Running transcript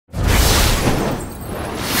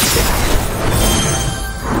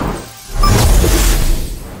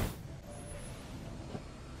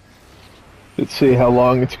say how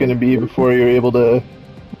long it's going to be before you're able to,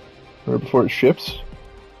 or before it ships?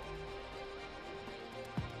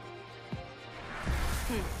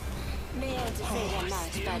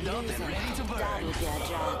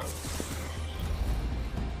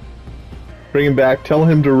 Bring him back, tell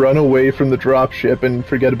him to run away from the dropship and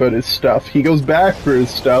forget about his stuff. He goes back for his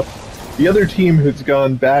stuff. The other team has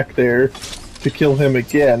gone back there to kill him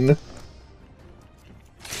again.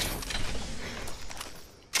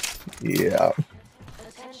 Yeah.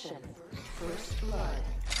 Attention. First blood.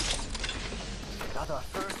 Got our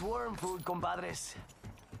first worm food, compadres.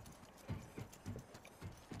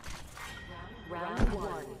 Round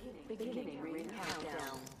 1. Beginning ring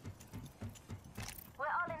countdown. We're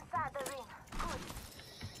all inside the ring. Good.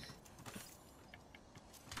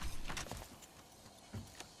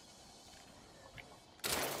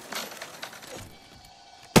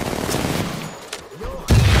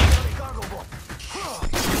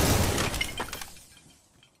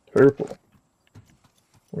 Purple.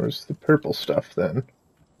 Where's the purple stuff then?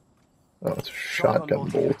 Oh, it's a shotgun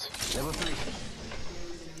bolt. Level 3.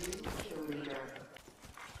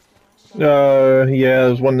 Yeah,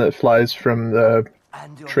 there's one that flies from the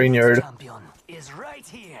And your train next yard. champion is right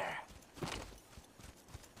here.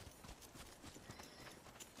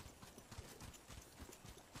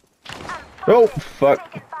 Oh,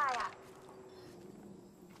 fuck. Taking fire.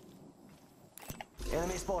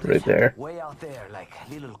 Enemy spotted. Right there. Way out there, like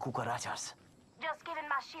little cucarachas. Just giving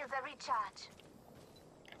my shields a recharge.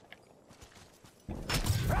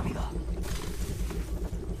 Rápido.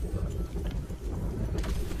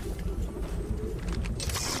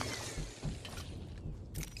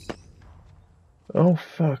 Oh,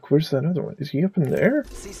 fuck. Where's that other one? Is he up in there?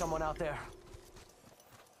 See someone out there.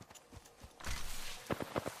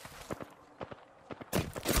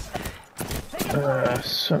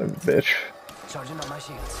 Son of a bitch. Charging on my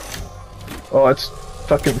shields. Oh, it's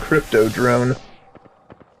fucking crypto drone.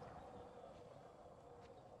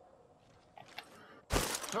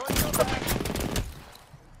 Throwing you back.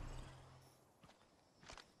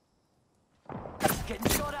 Getting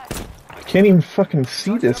shot at. I can't even fucking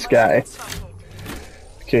see this guy.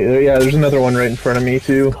 Okay, yeah, there's another one right in front of me,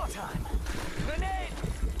 too. Go time. Grenade.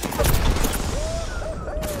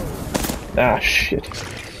 Ah, shit.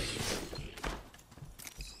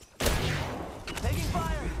 Taking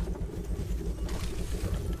fire.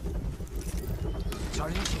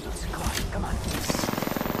 Charging shields. Come on.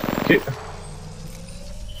 Okay.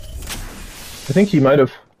 I think he might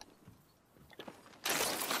have.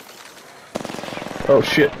 Oh,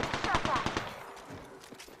 shit.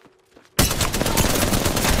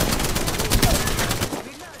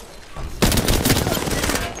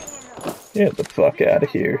 Get the fuck out of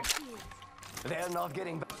here. They're not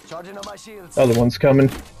getting back. Charging on my shields. Other one's coming.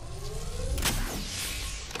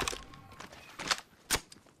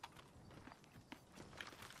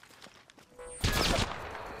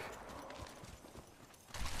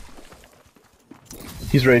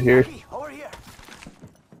 He's right here. Hey, over here.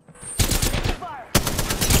 Fire.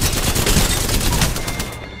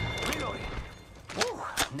 Reloading. Woo,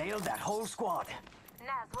 nailed that whole squad. Nice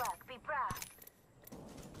work. Be proud.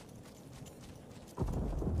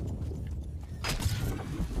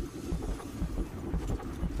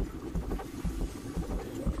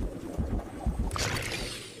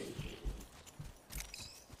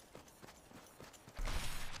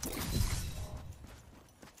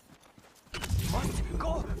 Must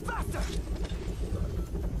go faster.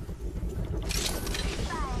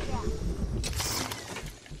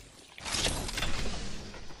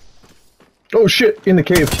 Oh shit, in the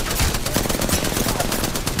cave.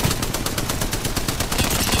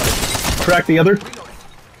 Crack the other.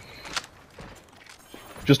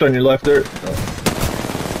 Just on your left there.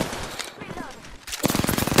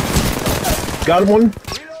 Got one.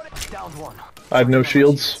 Reloading. Down one. I have no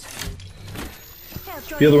shields.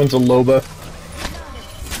 The other one's a Loba.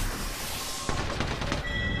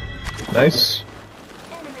 Nice.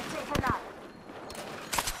 Enemy taken out.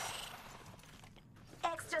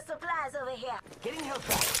 Extra supplies over here. Getting health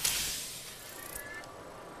back.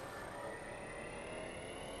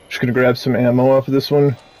 Just gonna grab some ammo off of this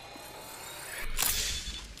one.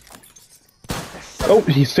 Oh,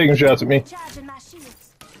 he's taking shots at me. Charging my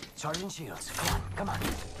shields. Charging shields. Come on.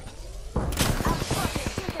 I'm spotted.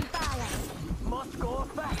 Taking fire. Must go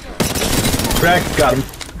faster. Crack, got him.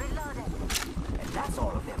 Reloaded. And that's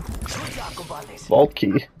all of them. Good job, compadres. Vault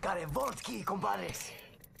key. Got a vault key, compadres.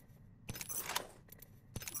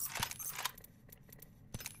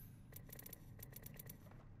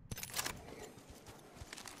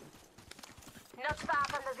 Not far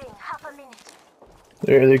from the ring. Half a minute.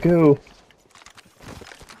 There they go.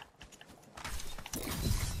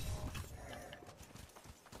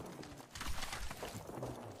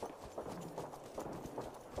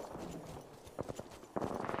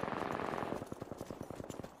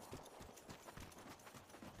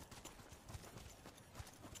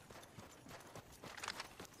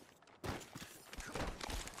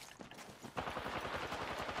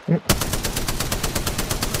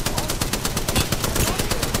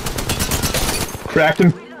 Cracked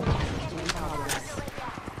him.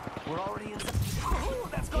 We're already in. Ooh,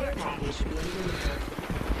 that's gonna take.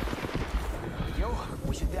 Yo,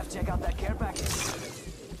 we should def check out that care package.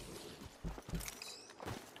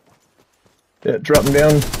 Yeah, drop him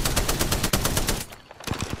down.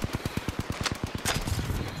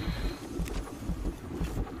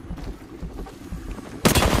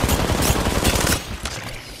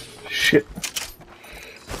 Shit.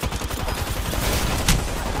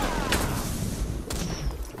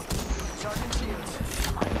 Charging shields.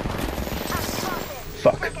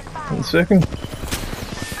 Fuck. 1 second.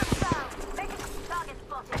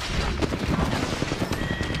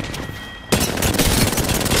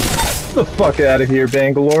 Get the fuck out of here,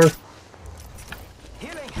 Bangalore.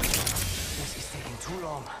 Healing. This is taking too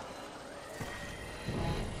long.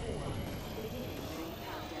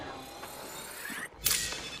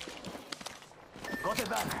 Got the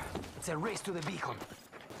banner. It's a race to the beacon.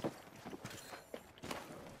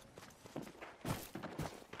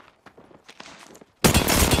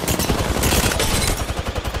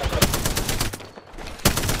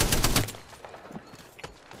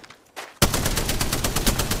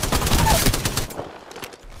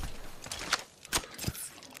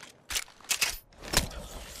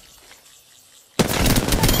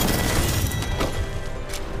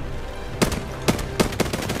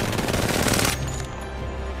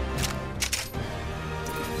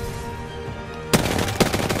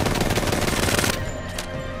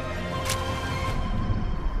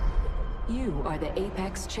 You are the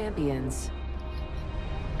Apex Champions.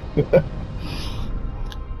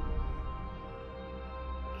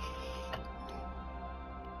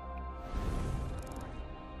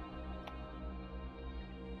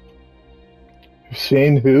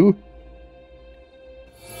 Saying who?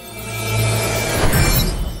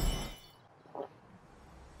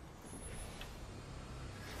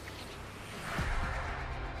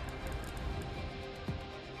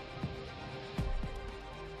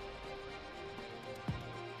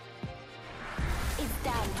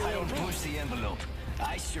 I don't push the envelope.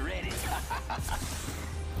 I shred it.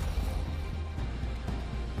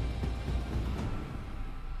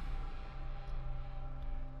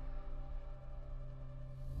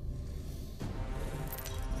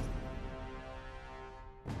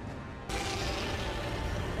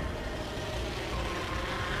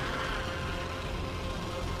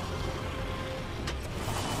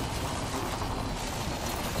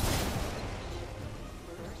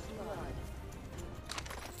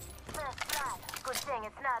 Good thing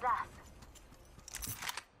it's not us.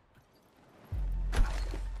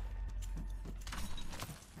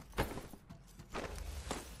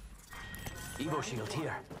 Evo shield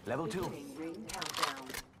here. Level 2. Beginning ring countdown.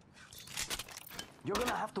 You're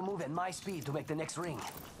gonna have to move at my speed to make the next ring.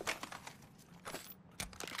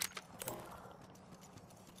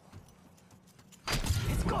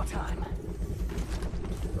 It's go time.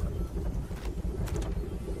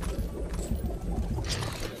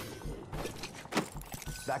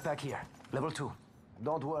 Backpack here. Level 2.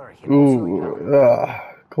 Don't worry. it won't slow you down. Ooh,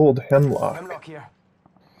 cold hemlock. Hemlock here.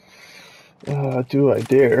 Do I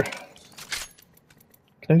dare?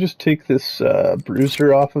 Can I just take this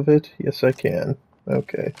bruiser off of it? Yes, I can.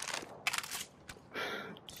 Okay.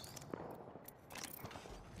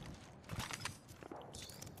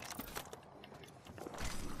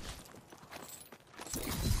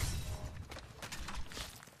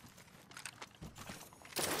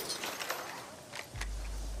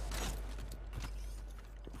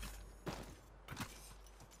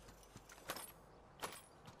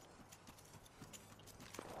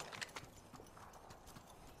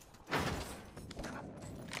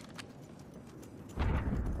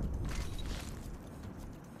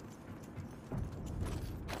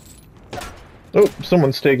 Oh,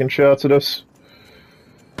 someone's taking shots at us.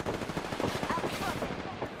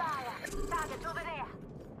 Target's over there.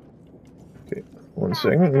 Okay, 1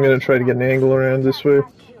 second. I'm gonna try to get an angle around this way.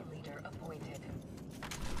 Kill leader appointed.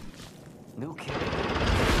 New kill.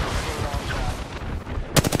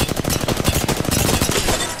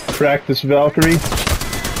 Crack this Valkyrie.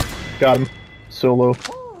 Got him. Solo. Ooh,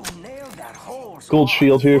 nailed that whole Gold squad.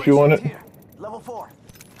 shield here if you want it. Here. Level 4.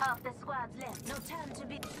 Half the squad's left. No time to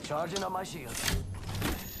be. Charging on my shield.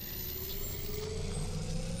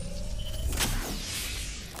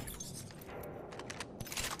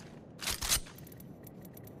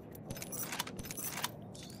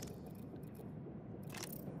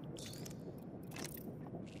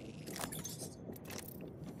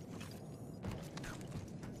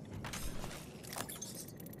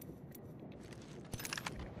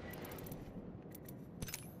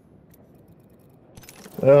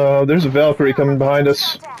 There's a Valkyrie coming behind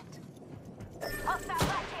us. Contact. Hostile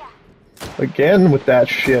right here. Again with that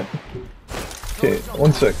shit. Okay,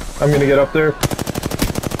 one sec. I'm gonna get up there.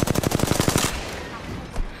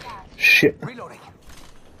 Shit. Reloading.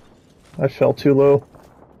 I fell too low.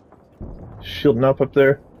 Shielding up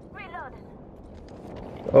there. Reload.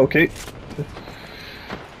 Okay.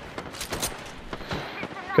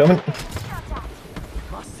 Coming. Contact.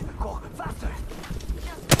 Must go faster.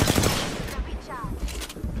 Just a recharge.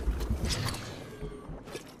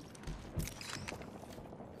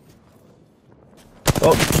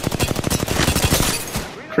 Oh.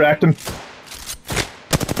 Cracked him.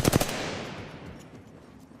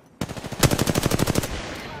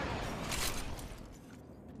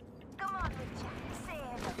 Come on, Richard.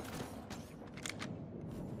 Save.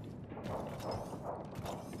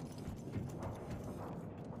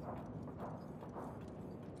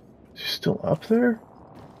 Is he still up there?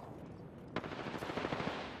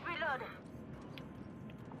 Reload.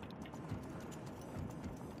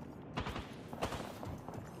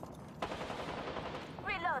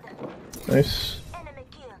 Reload. Nice. Enemy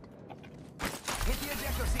killed. Hit the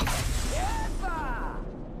ejector seat. Yepa!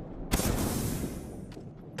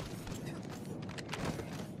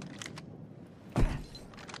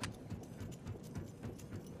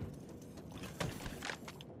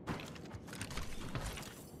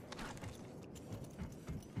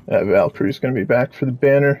 That Valkyrie's gonna be back for the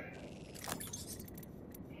banner.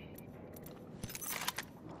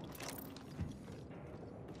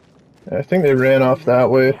 I think they ran off that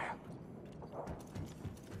way.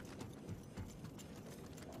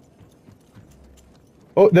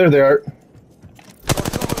 Oh, there they are.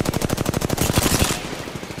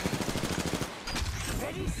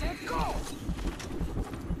 Ready, set, go!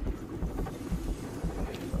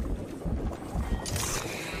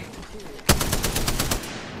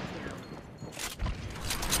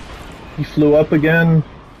 He flew up again.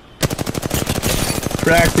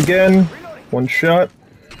 Cracked again. One shot.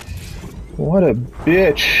 What a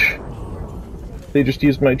bitch. They just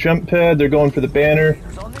used my jump pad. They're going for the banner.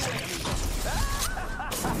 It's on the way.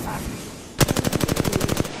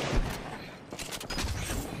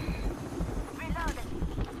 Reloaded.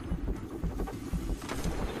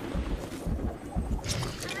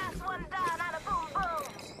 Last one down on a boom boom.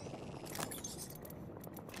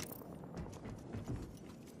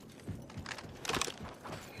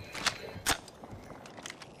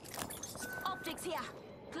 Optics here.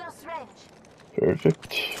 Close range. Perfect.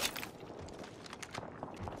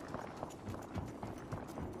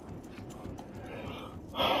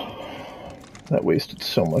 That wasted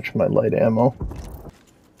so much of my light ammo. Hit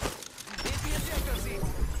the ejector seat.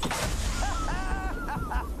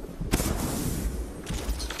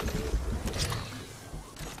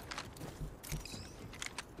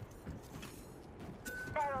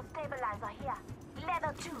 Barrel stabilizer here.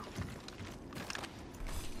 Level 2.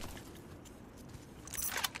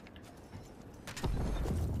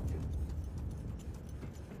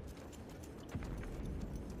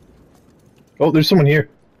 Oh, there's someone here.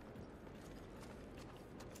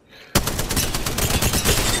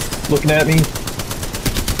 Looking at me.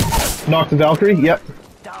 Knocked the Valkyrie? Yep.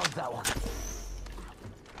 Down that one.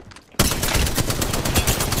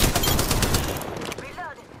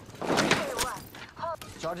 Reloaded. K1. Hold.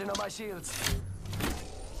 Charging on my shields.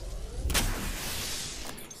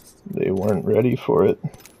 They weren't ready for it.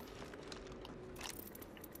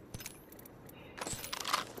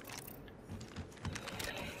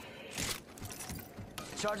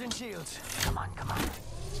 Charging shields. Come on, come on.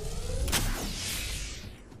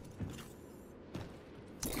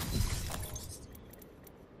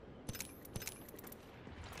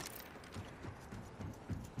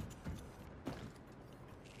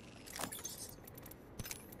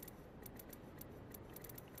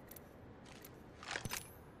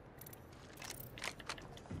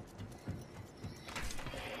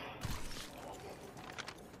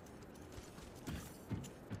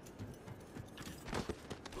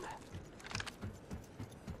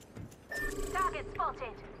 Target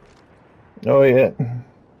spotted. Oh yeah.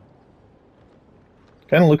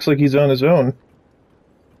 Kinda looks like he's on his own.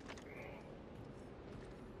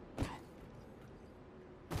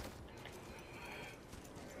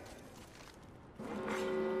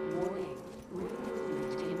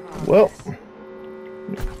 Well,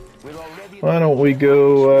 We're already why don't we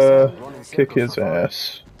go kick his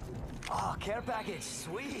ass? Oh, care package,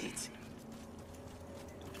 sweet.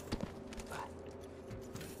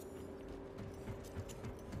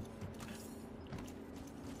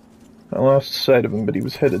 I lost sight of him, but he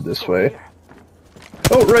was headed this way.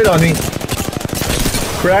 Oh, right on me.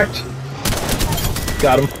 Cracked.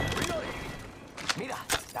 Got him. Mira,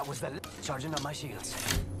 That was the charging on my shields.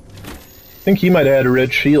 I think he might have had a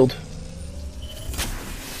red shield.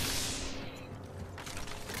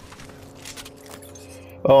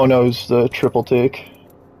 Oh no, it's the triple take.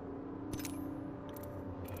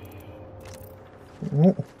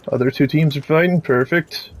 Other two teams are fighting.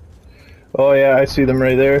 Perfect. Oh yeah, I see them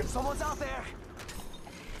right there. Someone's out there.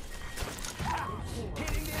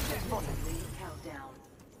 Hitting the eject button.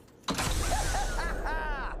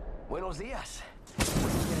 Buenos dias. Get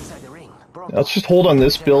inside the ring. Let's just hold on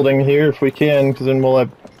this building here if we can, because then we'll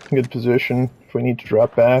have good position if we need to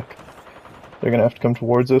drop back. They're gonna have to come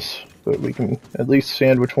towards us, but we can at least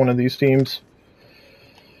sandwich one of these teams.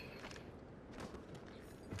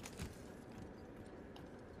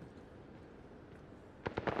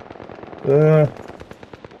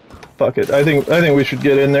 Fuck it. I think we should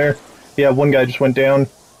get in there. Yeah, one guy just went down.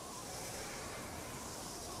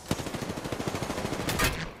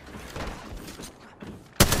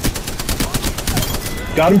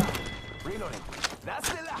 Got him. Reloading. That's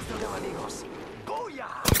the last of them, amigos.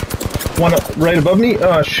 Booyah! One right above me.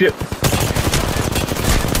 Oh shit.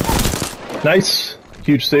 Nice.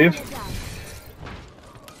 Huge save.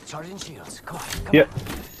 Charging shields. Come on. Yep.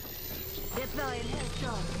 Deploying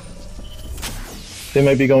headshot. They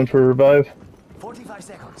might be going for a revive. 45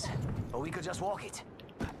 seconds. Or we could just walk it.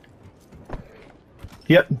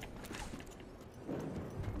 Yep.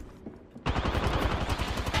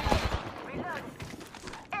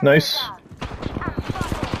 Nice.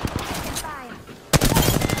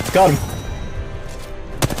 Got him.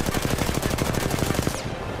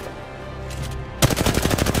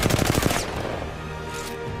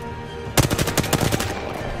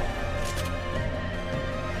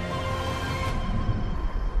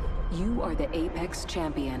 You are the Apex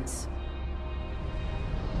Champions.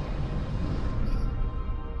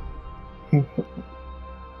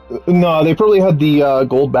 No, they probably had the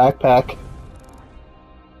gold backpack.